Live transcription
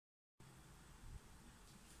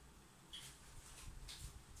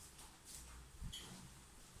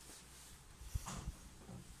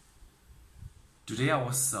Today I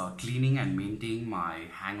was cleaning and maintaining my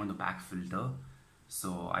hang on the back filter.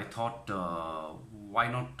 So I thought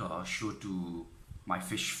why not show to my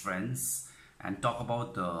fish friends and talk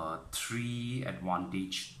about the three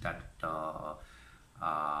advantage that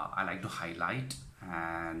I like to highlight,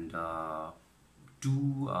 and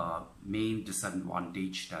two main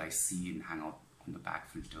disadvantage that I see in hang on the back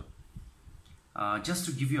filter. Just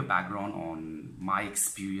to give you a background on my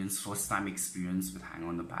experience, first time experience with hang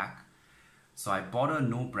on the back. So I bought a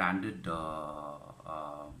no branded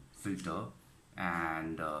filter,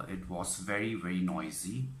 and it was very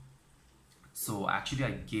noisy. So actually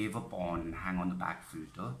I gave up on hang on the back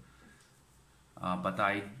filter, but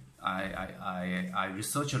I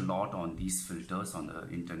researched a lot on these filters on the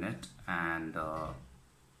internet, and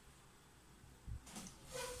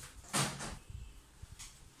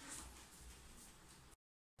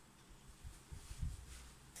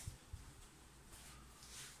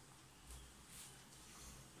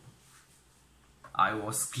I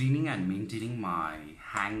was cleaning and maintaining my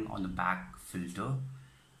hang on the back filter.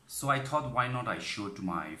 So I thought why not I show to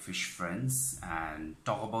my fish friends and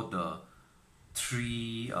talk about the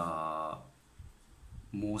three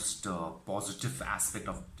most positive aspect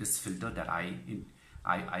of this filter that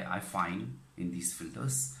I find in these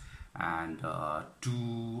filters, and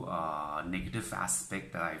two negative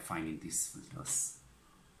aspect that I find in these filters.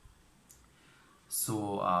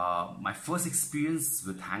 So my first experience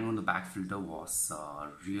with hang on the back filter was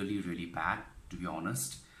really bad, to be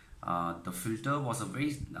honest. The filter was a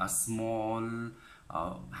very small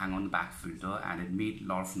hang on the back filter, and it made a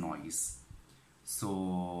lot of noise.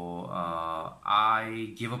 So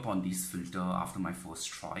I gave up on this filter after my first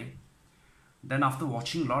try. Then after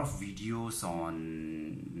watching a lot of videos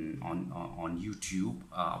on YouTube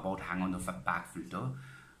about hang on the back filter,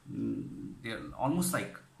 they're almost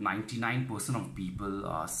like 99% of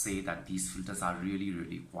people say that these filters are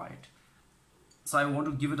really quiet. So I want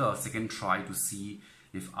to give it a second try to see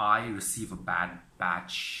if I receive a bad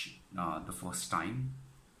batch the first time.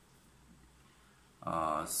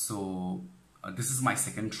 So this is my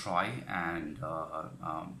second try, and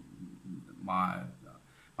my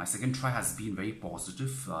second try has been very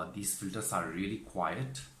positive. These filters are really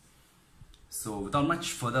quiet. So without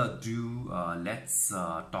much further ado, let's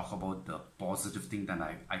talk about the positive thing that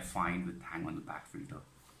I find with hang on the back filter.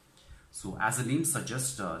 So as the name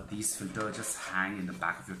suggests, these filters just hang in the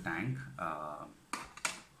back of your tank.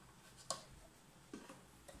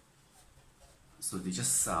 So they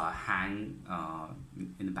just hang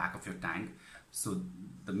in the back of your tank. So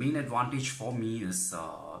the main advantage for me is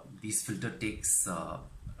these filter takes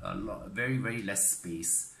very less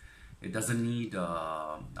space. It doesn't need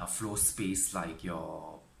a floor space like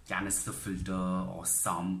your canister filter or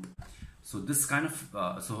sump. So this kind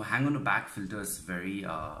of so hang on the back filter is very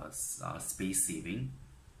space saving.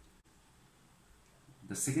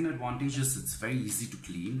 The second advantage is it's very easy to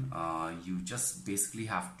clean. You just basically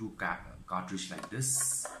have two cartridge like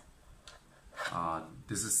this.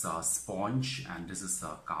 This is a sponge and this is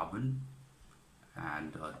a carbon,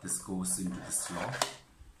 and this goes into the slot.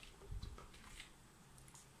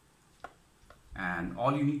 And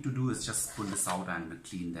all you need to do is just pull this out and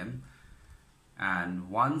clean them. And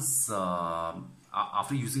once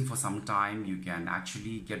after using for some time, you can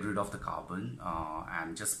actually get rid of the carbon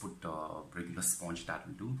and just put a regular sponge, that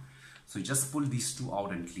will do. So you just pull these two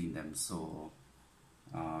out and clean them. So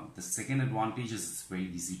the second advantage is it's very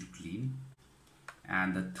easy to clean.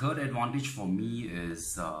 And the third advantage for me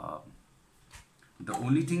is the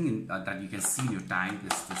only thing that you can see in your tank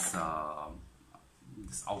is this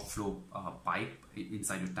outflow pipe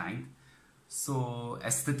inside your tank. So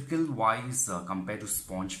aesthetical wise, compared to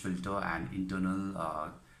sponge filter and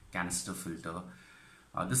internal canister filter,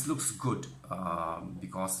 this looks good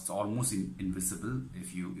because it's almost invisible.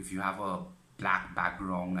 If you have a black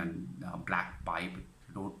background and black pipe,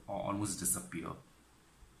 it will almost disappear.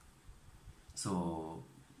 So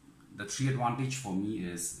the three advantage for me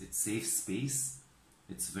is it saves space,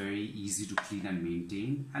 it's very easy to clean and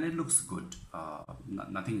maintain, and it looks good.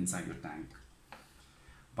 Nothing inside your tank.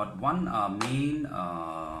 But one main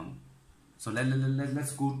so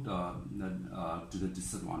let's go to the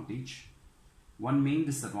disadvantage. One main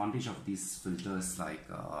disadvantage of these filters, like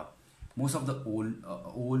most of the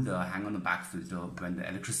old hang on the back filter, when the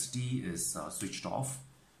electricity is switched off,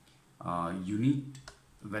 you need,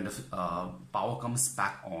 when the power comes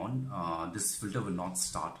back on, this filter will not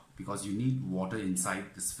start because you need water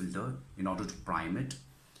inside this filter in order to prime it.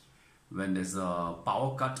 When there's a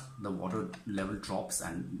power cut, the water level drops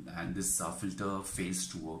and this filter fails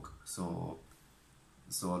to work. So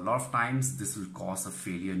a lot of times this will cause a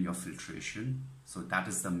failure in your filtration. So that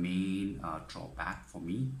is the main drawback for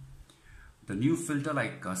me. The new filter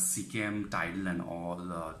like CKM, Tidal and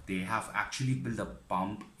all, they have actually built a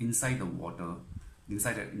pump inside the water,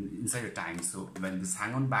 inside a tank. So when this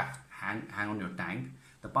hang on your tank,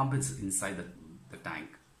 the pump is inside the tank.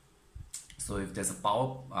 So if there's a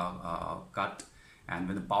power cut, and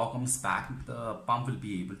when the power comes back, the pump will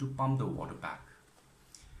be able to pump the water back.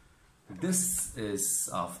 This is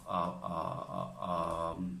a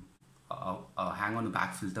hang on the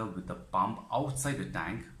back filter with the pump outside the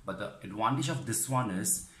tank, but the advantage of this one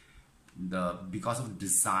is because of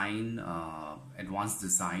design, advanced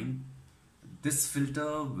design, this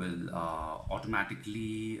filter will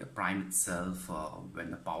automatically prime itself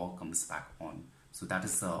when the power comes back on. So that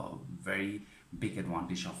is a very big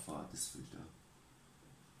advantage of this filter.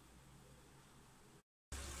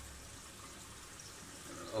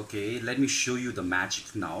 Okay, let me show you the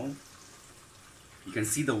magic now. You can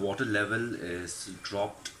see the water level is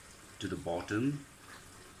dropped to the bottom.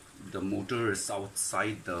 The motor is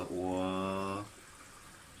outside the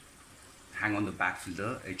hang on the back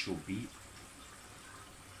filter, HOB.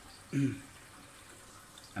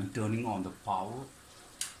 I'm turning on the power.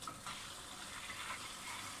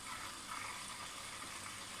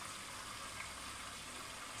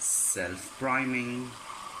 Self-priming.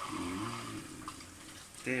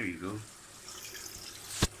 There you go.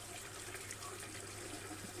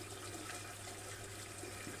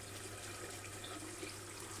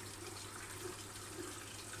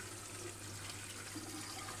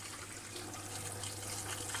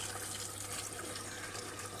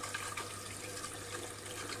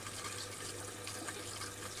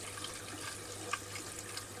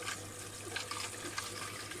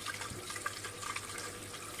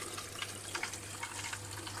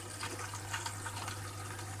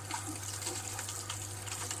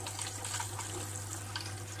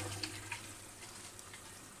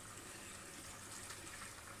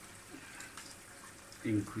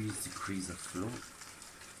 Increase, decrease the flow.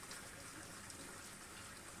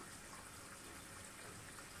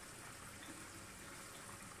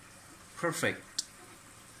 Perfect.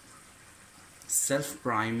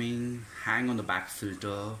 Self-priming, hang on the back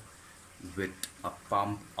filter with a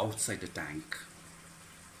pump outside the tank.